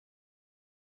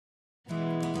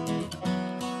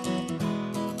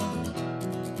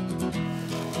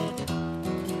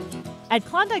At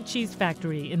Klondike Cheese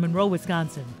Factory in Monroe,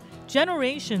 Wisconsin,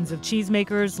 generations of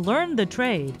cheesemakers learned the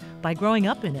trade by growing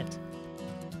up in it.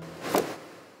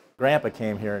 Grandpa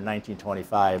came here in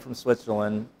 1925 from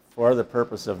Switzerland for the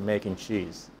purpose of making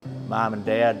cheese. Mom and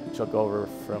Dad took over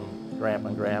from Grandpa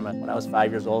and Grandma. When I was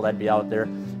 5 years old, I'd be out there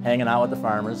hanging out with the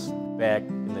farmers. Back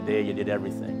in the day, you did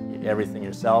everything. You did everything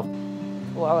yourself.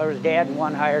 Well, there was Dad and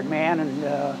one hired man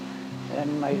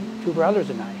and my two brothers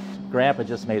and I. Grandpa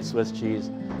just made Swiss cheese,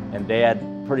 and Dad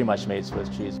pretty much made Swiss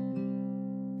cheese.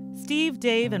 Steve,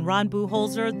 Dave, and Ron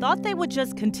BUHOLZER thought they would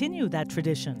just continue that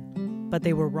tradition, but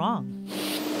they were wrong.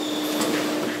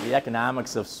 The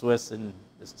economics of Swiss in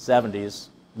the 70s,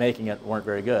 making it, weren't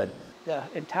very good. The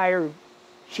entire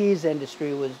cheese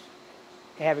industry was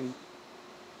having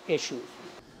issues.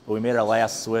 We made our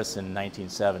last Swiss in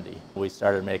 1970. We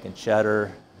started making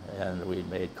cheddar, and we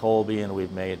made Colby, and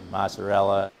we've made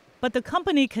mozzarella. But the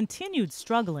company continued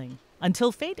struggling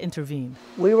until fate intervened.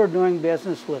 We were doing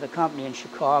business with a company in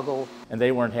Chicago. And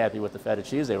they weren't happy with the feta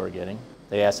cheese they were getting.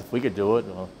 They asked if we could do it.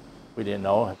 Well, we didn't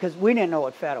know. Because we didn't know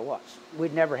what feta was.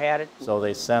 We'd never had it. So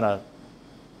they sent a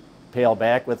pail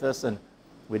back with us, and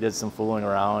we did some fooling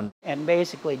around. And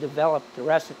basically developed the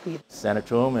recipe. Sent it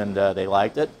to them, and they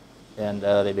liked it, and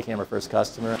they became our first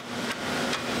customer.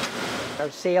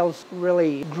 Our sales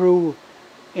really grew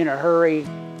in a hurry.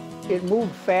 It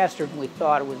moved faster than we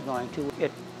thought it was going to.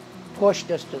 It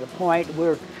pushed us to the point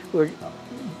we're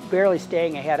barely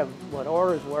staying ahead of what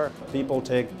orders were. People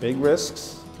take big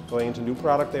risks going into new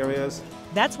product areas.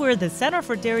 That's where the Center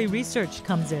for Dairy Research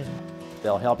comes in.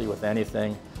 They'll help you with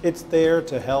anything. It's there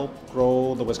to help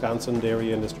grow the Wisconsin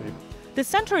dairy industry. The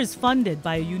center is funded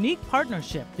by a unique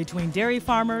partnership between dairy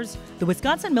farmers, the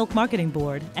Wisconsin Milk Marketing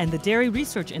Board, and the Dairy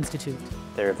Research Institute.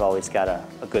 They've always got a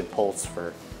good pulse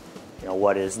for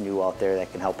what is new out there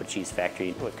that can help a cheese factory.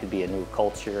 It could be a new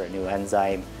culture, a new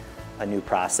enzyme, a new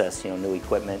process, new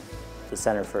equipment. The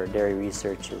Center for Dairy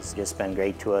Research has just been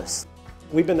great to us.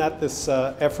 We've been at this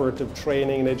effort of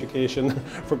training and education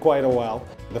for quite a while.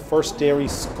 The first dairy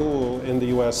school in the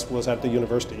U.S. was at the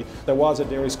university. There was a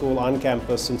dairy school on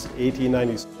campus since the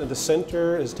 1890s. And the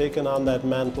center has taken on that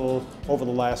mantle over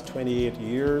the last 28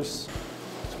 years.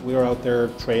 So we are out there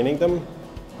training them,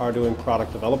 are doing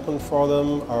product development for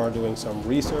them, are doing some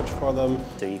research for them.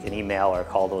 So you can email or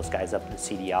call those guys up at the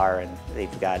CDR and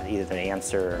they've got either an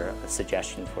answer or a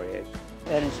suggestion for you.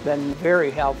 And it's been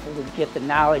very helpful to get the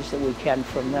knowledge that we can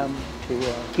from them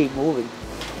to keep moving.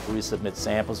 We submit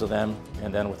samples of them,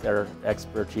 and then with their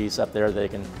expertise up there, they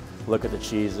can look at the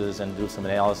cheeses and do some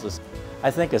analysis. I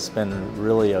think it's been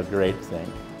really a great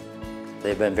thing.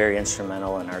 They've been very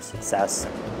instrumental in our success.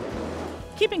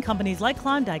 Keeping companies like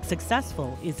Klondike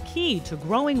successful is key to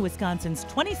growing Wisconsin's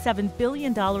 $27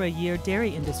 billion a year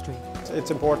dairy industry. It's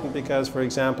important because, for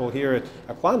example, here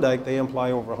at Klondike, they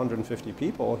employ over 150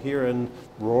 people here in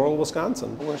rural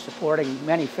Wisconsin. We're supporting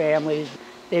many families.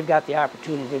 They've got the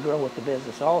opportunity to grow with the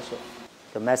business also.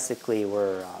 Domestically,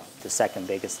 we're the second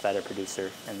biggest feta producer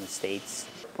in the States.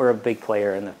 We're a big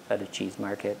player in the feta cheese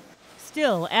market.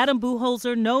 Still, Adam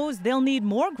BUHOLZER knows they'll need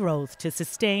more growth to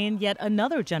sustain yet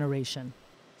another generation.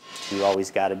 You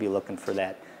always got to be looking for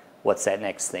that, what's that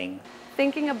next thing?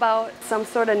 Thinking about some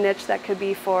sort of niche that could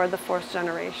be for the fourth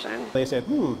generation. They said,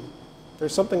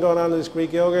 there's something going on in this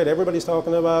Greek yogurt, everybody's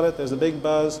talking about it, there's a big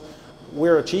buzz.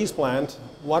 We're a cheese plant,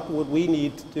 what would we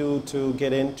need to do to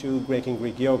get into making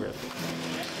Greek yogurt?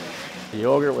 The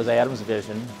yogurt was Adam's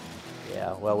vision.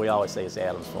 Yeah, well, we always say it's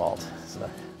Adam's fault. So.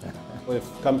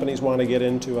 If companies want to get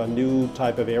into a new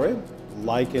type of area,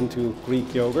 like into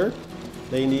Greek yogurt,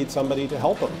 they need somebody to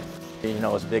help them.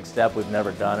 It's a big step, we've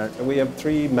never done it. And we have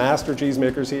 3 master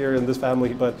cheesemakers here in this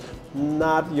family, but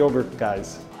not yogurt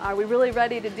guys. Are we really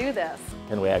ready to do this?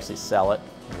 Can we actually sell it?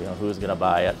 Who's going to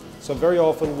buy it? So very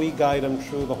often we guide them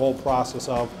through the whole process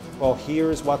of, well,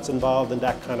 here's what's involved in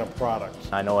that kind of product.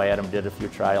 I know Adam did a few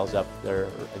trials up there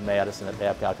in Madison at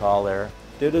Babcock Hall there.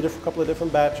 Did a couple of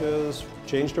different batches,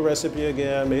 changed the recipe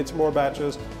again, made some more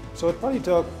batches. So it probably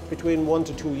took between 1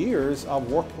 to 2 years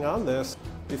of working on this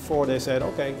before they said,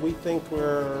 okay, we think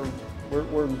we're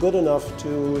good enough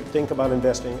to think about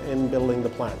investing in building the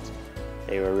plant.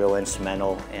 They were real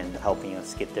instrumental in helping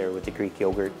us get there with the Greek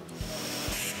yogurt.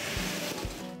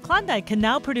 Klondike can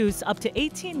now produce up to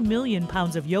 18 million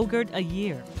pounds of yogurt a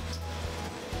year.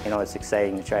 It's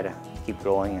exciting to try to keep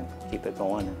growing and keep it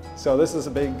going. So this is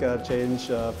a big change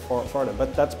for them,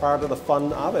 but that's part of the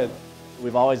fun of it.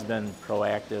 We've always been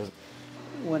proactive.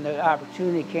 When the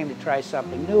opportunity came to try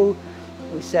something new,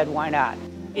 we said, why not?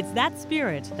 It's that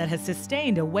spirit that has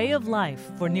sustained a way of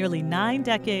life for nearly 9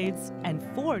 decades and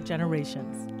 4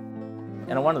 generations.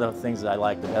 And one of the things that I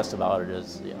like the best about it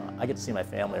is, I get to see my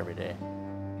family every day.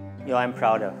 I'm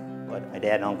proud of what my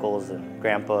dad and uncles and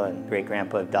grandpa and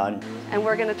great-grandpa have done. And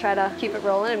we're going to try to keep it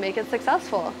rolling and make it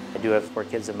successful. I do have 4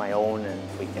 kids of my own, and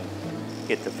if we can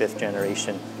get the 5th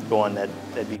generation going,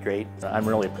 that'd be great. I'm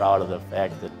really proud of the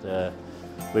fact that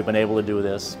we've been able to do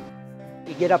this.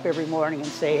 You get up every morning and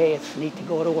say, hey, it's neat to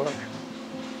go to work.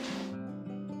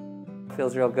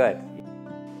 Feels real good.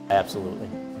 Absolutely.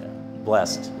 Yeah.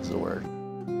 Blessed is the word.